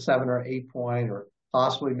 7 or 8 point, or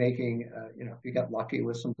possibly making if you get lucky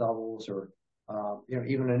with some doubles, or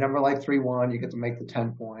even a number like 3-1, you get to make the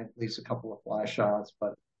 10 point, at least a couple of fly shots.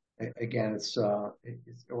 But again, it's or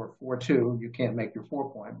 4-2, you can't make your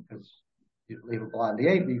 4 point because you leave a blind the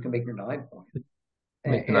 8, but you can make your 9 point.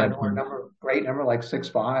 Or a great number like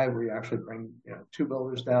 6-5, where you actually bring 2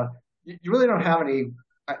 builders down. You really don't have any.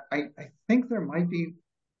 I think there might be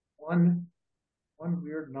one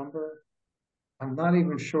weird number. I'm not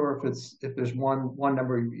even sure if there's one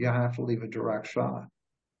number you have to leave a direct shot,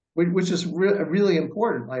 which is really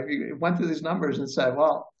important. Like you went through these numbers and said,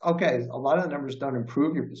 well, okay, a lot of the numbers don't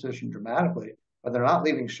improve your position dramatically, but they're not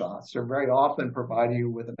leaving shots. They're very often providing you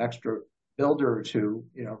with an extra builder or two,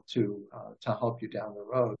 to help you down the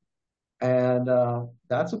road. And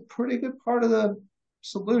that's a pretty good part of the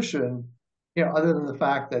solution, other than the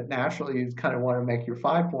fact that naturally you kind of want to make your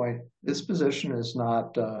 5 point. This position is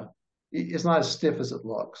not as stiff as it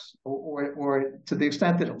looks, or to the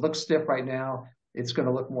extent that it looks stiff right now, it's going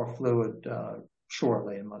to look more fluid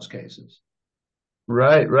shortly in most cases.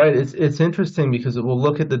 Right. It's interesting because we'll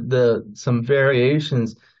look at some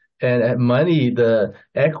variations, And at money, the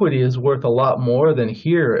equity is worth a lot more than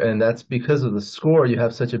here, and that's because of the score. You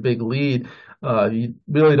have such a big lead. You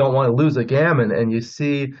really don't want to lose a gammon, and you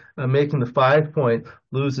see making the 5 point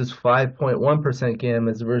loses 5.1%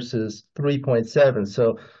 gammons versus 3.7.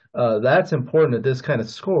 So that's important at this kind of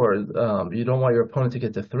score. You don't want your opponent to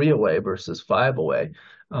get to three away versus five away.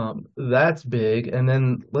 That's big. And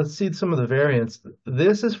then let's see some of the variants.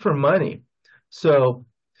 This is for money. So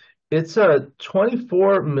it's a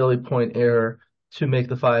 24 millipoint error to make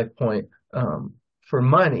the 5 point for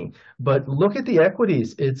money. But look at the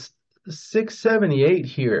equities. It's 678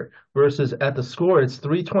 here versus at the score, it's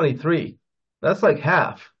 323. That's like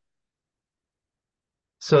half.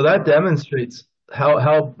 So that demonstrates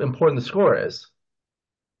how important the score is.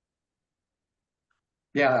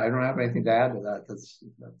 Yeah, I don't have anything to add to that. That's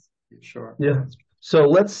sure. Yeah. So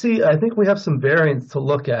let's see. I think we have some variants to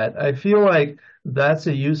look at. I feel like that's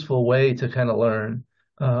a useful way to kind of learn.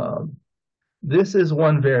 Um, this is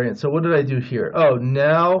one variant. So what did I do here? Oh,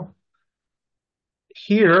 now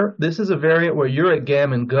here, this is a variant where you're at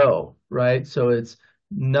gammon go, right? So it's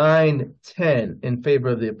 9-10 in favor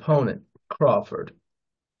of the opponent, Crawford.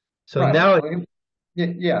 So Right. now, Well,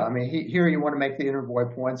 yeah, I mean, here you want to make the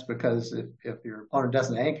intervoy points because if your opponent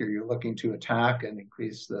doesn't anchor, you're looking to attack and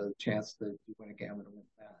increase the chance that you win a gammon or win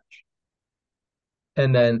a match.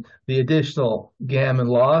 and then the additional gammon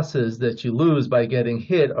losses that you lose by getting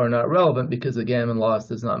hit are not relevant because the gammon loss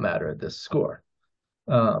does not matter at this score.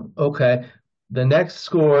 Okay, the next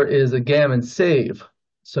score is a gammon save.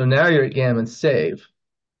 So now you're at gammon save.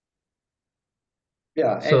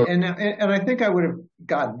 Yeah, So and I think I would have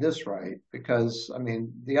gotten this right because I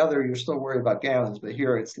mean the other you're still worried about gammons, but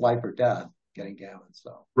here it's life or death getting gammons.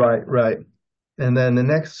 So right, right. And then the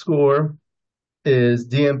next score is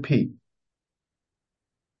DMP.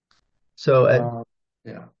 So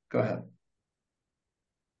yeah, go ahead.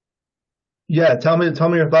 yeah, tell me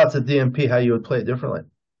your thoughts at DMP, how you would play it differently.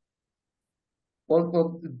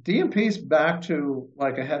 Well, DMP's back to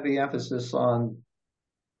like a heavy emphasis on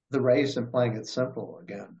the race and playing it simple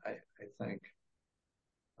again. I think.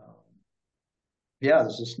 Um, yeah,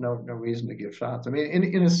 there's just no reason to give shots. I mean,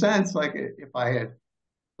 in a sense, like if I had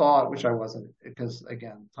thought, which I wasn't, because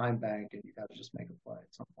again, time bank and you got to just make a play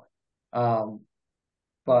at some point.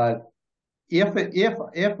 But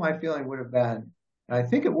if my feeling would have been, and I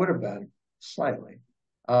think it would have been slightly,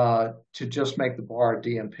 to just make the bar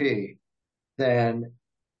DMP, then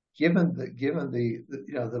given the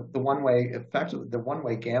the one way effectively the one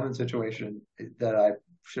way gammon situation that I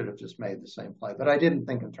should have just made the same play, but I didn't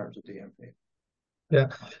think in terms of DMP. Yeah,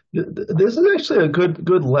 this is actually a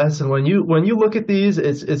good lesson. When you look at these,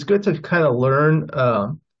 it's good to kind of learn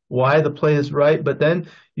why the play is right. But then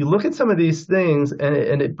you look at some of these things,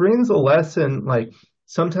 and it brings a lesson. Like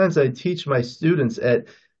sometimes I teach my students at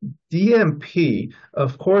DMP.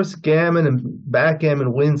 Of course, gammon and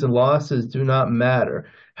backgammon wins and losses do not matter.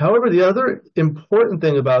 However, the other important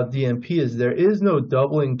thing about DMP is there is no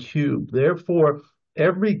doubling cube. Therefore,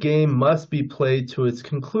 every game must be played to its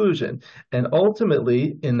conclusion. And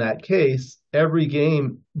ultimately, in that case, every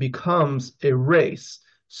game becomes a race.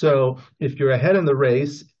 So if you're ahead in the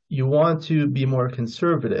race, you want to be more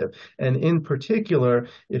conservative. And in particular,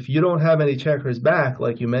 if you don't have any checkers back,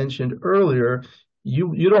 like you mentioned earlier,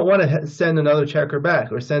 you don't want to send another checker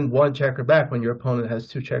back or send one checker back when your opponent has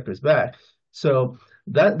two checkers back. So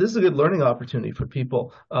this is a good learning opportunity for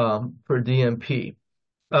people for DMP.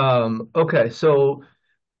 Okay, so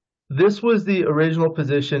this was the original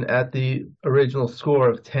position at the original score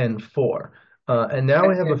of 10-4. And now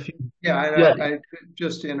we have a few. Yeah, Yeah, I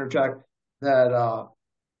just to interject that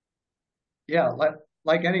yeah,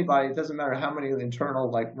 like anybody, it doesn't matter how many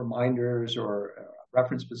internal like reminders or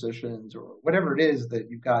reference positions or whatever it is that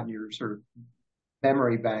you've got in your sort of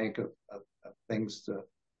memory bank of things to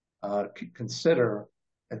consider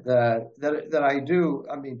that I do.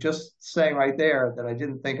 I mean, just saying right there that I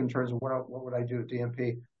didn't think in terms of what would I do at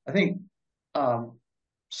DMP. I think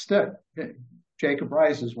Stick Jacob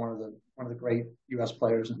Rice is one of the great U.S.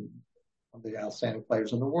 players and one of the outstanding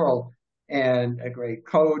players in the world, and a great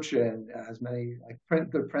coach and has many like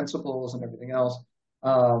good principles and everything else.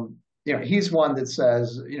 He's one that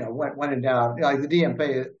says, when in doubt, like the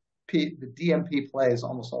DMP play is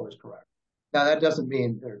almost always correct. Now that doesn't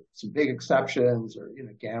mean there's some big exceptions or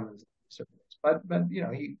gammons, but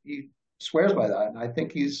he swears by that, and I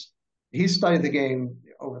think he's studied the game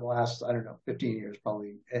over the last 15 years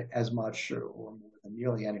probably as much or more than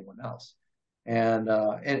nearly anyone else. And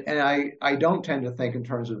I don't tend to think in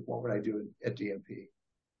terms of what would I do at DMP.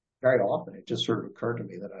 Very often, it just sort of occurred to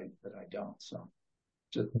me that I don't. So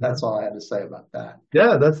that's all I had to say about that.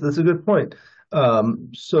 yeah, that's a good point.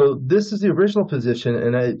 So this is the original position,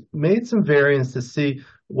 and I made some variants to see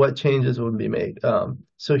what changes would be made.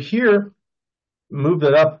 So here, move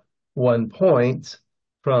it up 1 point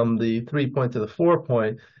from the 3 point to the 4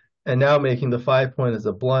 point, and now making the 5 point as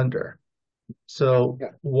a blunder. So Yeah.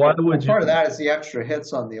 why would you? Part of that is the extra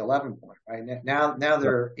hits on the 11 point, right? Now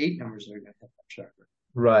there are 8 numbers that are going to hit that checker,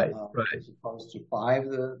 Right, right. as opposed to 5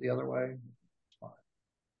 the other way. It's fine.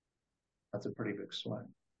 That's a pretty big swing.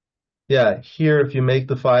 Yeah, here if you make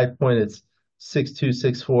the 5 point, it's 6-2,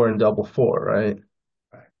 6-4, and double four, right?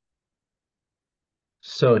 Right.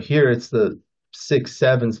 So here it's the 6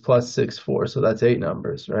 sevens plus 6-4, so that's 8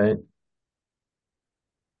 numbers, right?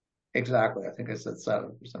 Exactly. I think I said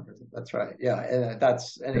 7 for some reason. That's right. Yeah, and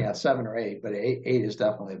that's anyhow 7 or 8, but eight is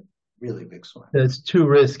definitely a really big swing. It's too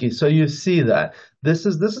risky. So you see that this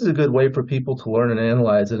is a good way for people to learn and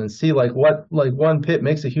analyze it and see like what like one pip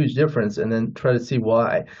makes a huge difference, and then try to see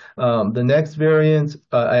why. The next variant,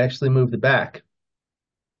 I actually moved it back,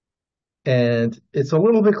 and it's a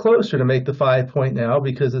little bit closer to make the 5 point now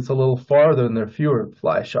because it's a little farther and there are fewer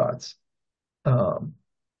fly shots. Um,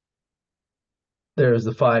 there's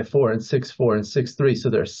the 5-4 and 6-4 and 6-3, so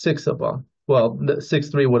there's 6 of them. Well, the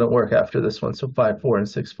 6-3 wouldn't work after this one, so 5-4 and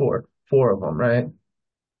 6-4, 4 of them, right?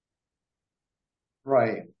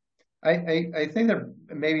 Right. I think there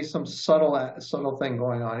may be some subtle thing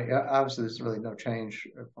going on. Obviously, there's really no change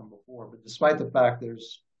from before, but despite the fact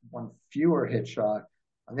there's one fewer hit shot,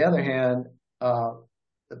 on the other hand,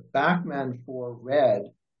 the backman for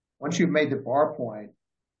red, once you've made the bar point,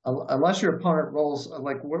 unless your opponent rolls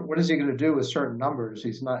like what is he going to do with certain numbers?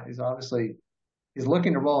 He's obviously he's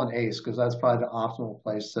looking to roll an ace because that's probably the optimal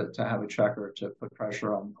place to have a checker to put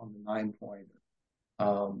pressure on the 9 point.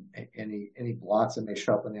 Any blots that may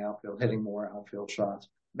show up in the outfield, hitting more outfield shots,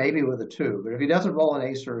 maybe with a 2. But if he doesn't roll an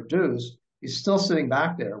ace or a deuce, he's still sitting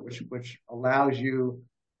back there, which allows you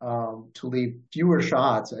to leave fewer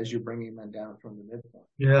shots as you're bringing them down from the midpoint.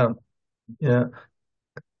 Yeah, yeah.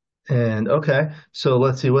 And okay, so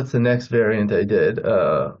let's see what's the next variant I did.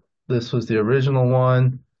 This was the original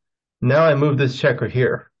one. Now I move this checker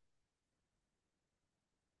here.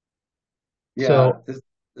 Yeah, So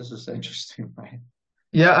this is interesting, right?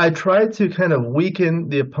 yeah, I tried to kind of weaken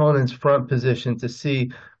the opponent's front position to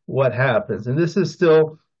see what happens. And this is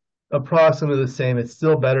still approximately the same. It's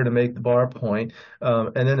still better to make the bar point.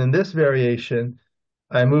 And then in this variation,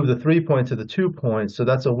 I move the 3 point to the 2 point. So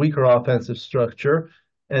that's a weaker offensive structure.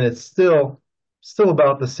 And it's still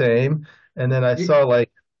about the same. And then I saw like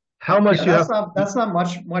how much Yeah, you have. that's not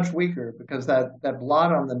much weaker because that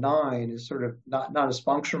blot on the 9 is sort of not as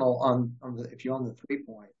functional on the if you own the 3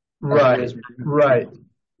 point as it Right, is when you have the two right, point.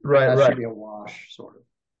 right, That right. should be a wash, sort of.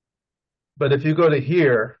 But if you go to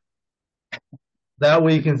here, that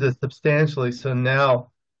weakens it substantially. So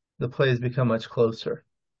now the plays become much closer.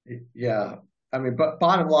 Yeah, I mean, but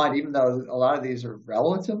bottom line, even though a lot of these are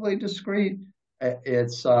relatively discrete,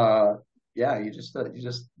 it's yeah, you just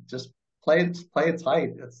play it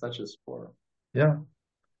tight. It's such a sport. Yeah.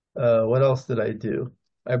 What else did I do?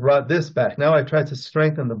 I brought this back. Now I tried to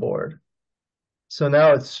strengthen the board. So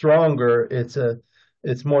now it's stronger.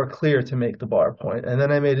 It's more clear to make the bar point. And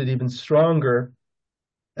then I made it even stronger,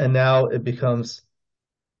 and now it becomes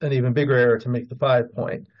an even bigger error to make the 5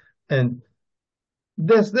 point. And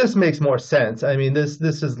this makes more sense. I mean, this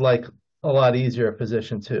is like a lot easier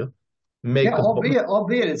position to make Yeah, the board.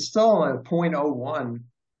 albeit it's still a .01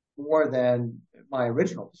 more than my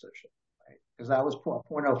original position, right? Because that was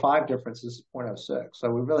 .05 difference. This is .06.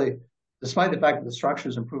 So we really, despite the fact that the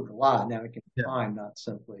structure's improved a lot, now we can Yeah, time, not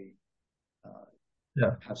simply uh,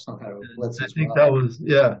 yeah. have some kind of a blitz I as think that well. was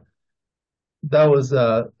yeah, that was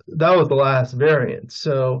the last variant.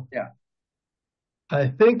 So Yeah. I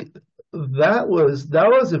think that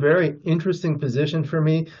was a very interesting position for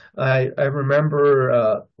me. I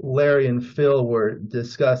remember Larry and Phil were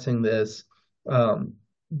discussing this um,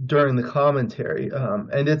 during the commentary,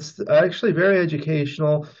 and it's actually very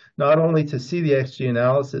educational, not only to see the XG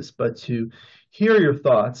analysis, but to hear your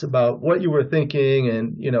thoughts about what you were thinking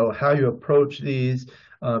and how you approach these.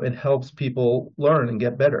 It helps people learn and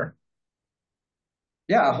get better.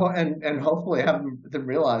 Yeah, and hopefully have them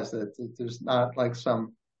realize that there's not like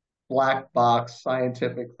some black box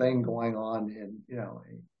scientific thing going on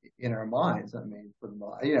in our minds. I mean,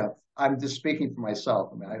 I'm just speaking for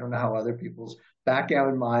myself. I mean, I don't know how other people's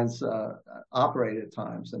backgammon minds operate at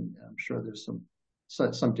times, and I'm sure there's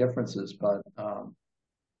some differences. But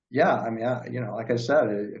yeah, I mean, like I said,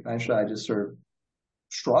 eventually I just sort of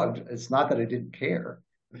shrugged. It's not that I didn't care,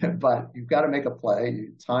 but you've got to make a play.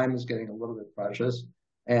 Time is getting a little bit precious.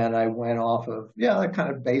 And I went off of, yeah, that kind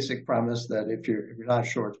of basic premise that if you're not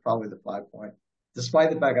sure, it's probably the 5 point.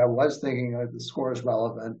 Despite the fact I was thinking the score is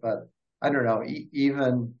relevant, but I don't know.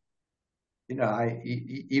 Even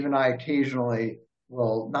even I occasionally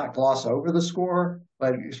will not gloss over the score,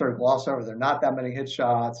 but you sort of gloss over. There are not that many hit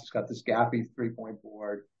shots. It's got this gappy 3 point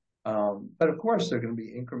board. But of course, they're going to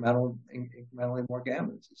be incrementally more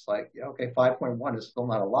gammons. It's like, yeah, okay, 5.1 is still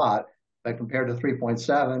not a lot, but compared to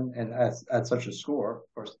 3.7 and at such a score, of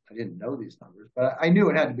course, I didn't know these numbers, but I knew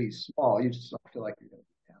it had to be small. You just don't feel like you're going to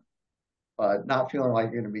be gammon. But not feeling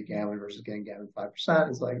like you're going to be gammon versus getting gammon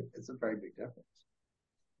 5% is like, it's a very big difference.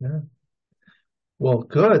 Yeah. Well,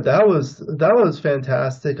 good. That was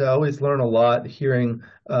fantastic. I always learn a lot hearing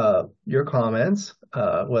your comments,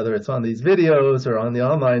 whether it's on these videos or on the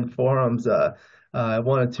online forums. I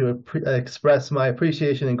wanted to express my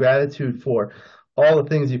appreciation and gratitude for all the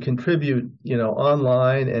things you contribute,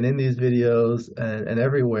 online and in these videos and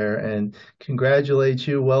everywhere. And congratulate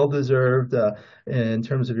you, well deserved, in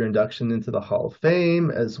terms of your induction into the Hall of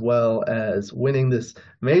Fame, as well as winning this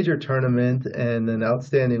major tournament and an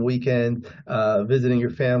outstanding weekend, visiting your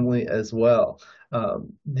family as well. Do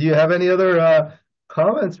you have any other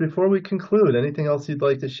comments before we conclude? Anything else you'd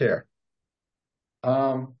like to share?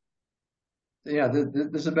 Um, yeah,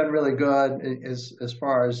 this has been really good as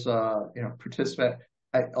far as participant.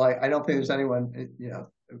 I don't think there's anyone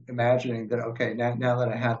imagining that. Okay, now that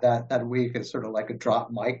I had that week, it's sort of like a drop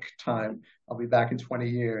mic time. I'll be back in 20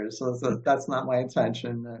 years, so that's not my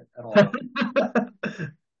intention at all.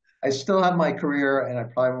 I still have my career, and I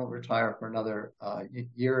probably won't retire for another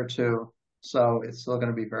year or two. So it's still going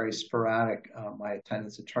to be very sporadic, my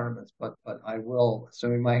attendance at tournaments. But I will,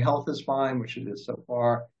 assuming my health is fine, which it is so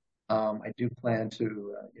far. I do plan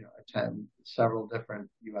to attend several different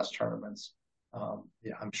U.S. tournaments.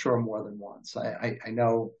 Yeah, I'm sure more than once. I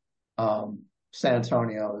know San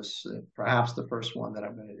Antonio is perhaps the first one that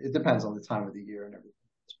I'm going to. It depends on the time of the year and everything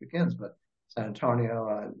this begins, but San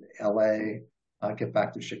Antonio, L.A. Get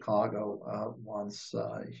back to Chicago once.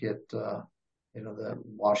 Hit the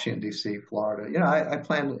Washington D.C., Florida. I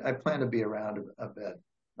plan to be around a bit,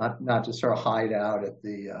 not just sort of hide out at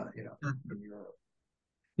the in Europe.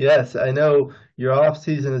 Yes, I know your off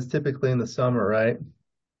season is typically in the summer, right?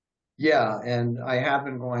 Yeah, and I have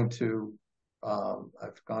been going to.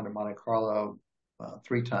 I've gone to Monte Carlo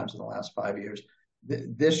 3 times in the last 5 years.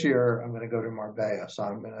 This year, I'm going to go to Marbella. So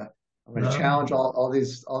I'm going to challenge all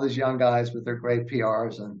these young guys with their great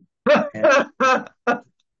PRs and,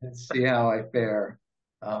 and see how I fare.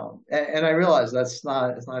 And I realize it's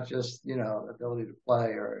not just ability to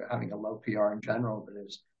play or having a low PR in general, but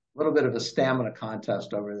there's a little bit of a stamina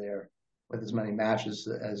contest over there with as many matches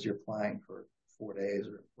as you're playing for 4 days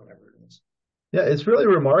or whatever it is. Yeah, it's really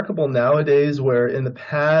remarkable nowadays where in the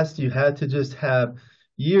past you had to just have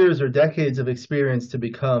years or decades of experience to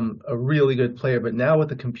become a really good player. But now with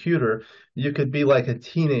the computer, you could be like a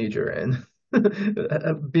teenager and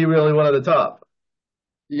be really one of the top.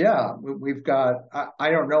 Yeah, we've got.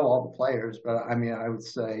 I don't know all the players, but I mean, I would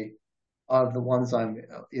say of the ones I'm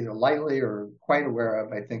either lightly or quite aware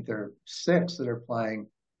of, I think there are 6 that are playing,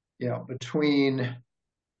 between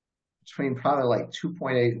probably like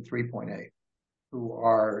 2.8 and 3.8, who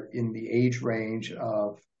are in the age range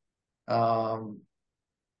of um,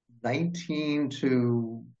 19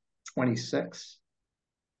 to 26.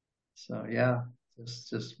 So yeah,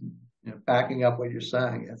 just backing up what you're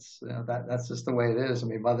saying. It's that's just the way it is. I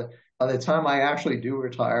mean, by the time I actually do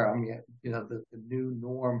retire, I mean, the new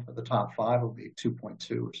norm for the top 5 will be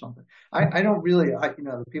 2.2 or something. I don't really,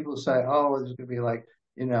 the people who say, oh, there's going to be like,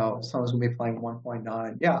 someone's going to be playing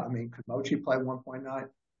 1.9. Yeah, I mean, could Mochi play 1.9?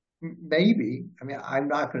 Maybe. I mean, I'm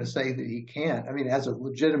not going to say that he can't. I mean, as a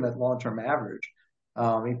legitimate long-term average,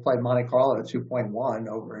 he played Monte Carlo at 2.1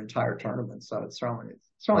 over an entire tournament, so it's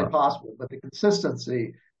certainly possible. But the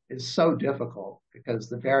consistency is so difficult because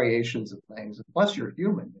the variations of things, and plus you're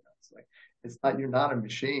human. It's like you're not a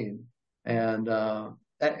machine. And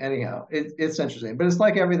anyhow, it's interesting. But it's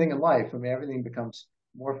like everything in life. I mean, everything becomes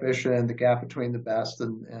more efficient. The gap between the best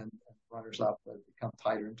and runners up become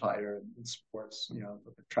tighter and tighter in sports.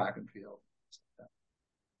 Look at track and field.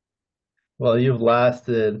 Well, you've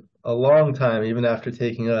lasted a long time, even after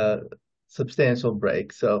taking a substantial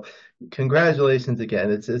break. So, congratulations again.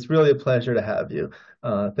 It's really a pleasure to have you.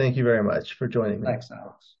 Thank you very much for joining me. Thanks,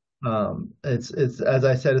 Alex. It's as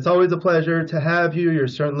I said, it's always a pleasure to have you. You're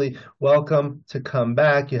certainly welcome to come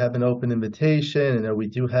back. You have an open invitation, and we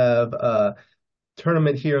do have a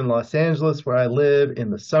tournament here in Los Angeles where I live in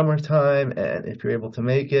the summertime. And if you're able to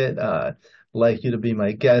make it, I'd like you to be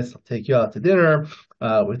my guest. I'll take you out to dinner.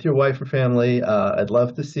 with your wife or family. I'd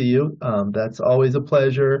love to see you. That's always a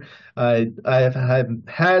pleasure. I have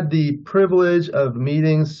had the privilege of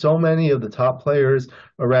meeting so many of the top players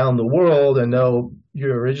around the world. I know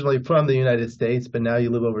you're originally from the United States, but now you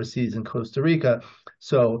live overseas in Costa Rica.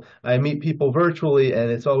 So I meet people virtually, and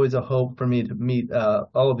it's always a hope for me to meet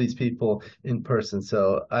all of these people in person.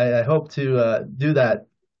 So I hope to do that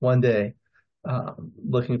one day.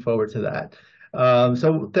 Looking forward to that.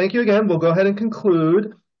 So thank you again. We'll go ahead and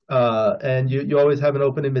conclude. And you always have an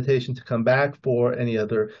open invitation to come back for any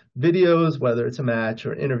other videos, whether it's a match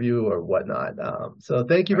or interview or whatnot. So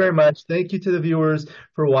thank you very much. Thank you to the viewers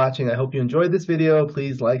for watching. I hope you enjoyed this video.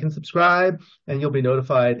 Please like and subscribe, and you'll be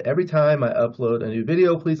notified every time I upload a new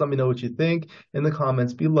video. Please let me know what you think in the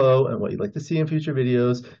comments below and what you'd like to see in future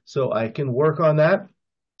videos so I can work on that.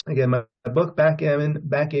 Again, my book,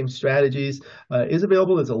 Backgammon Strategies, is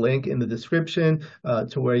available. There's a link in the description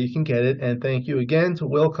to where you can get it. And thank you again to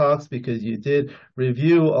Wilcox, because you did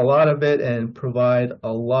review a lot of it and provide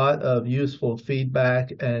a lot of useful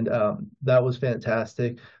feedback. And that was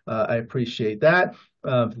fantastic. I appreciate that.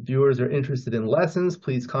 If the viewers are interested in lessons,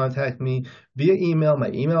 please contact me via email. My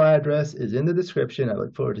email address is in the description. I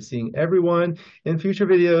look forward to seeing everyone in future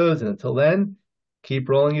videos. And until then, keep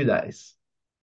rolling your dice.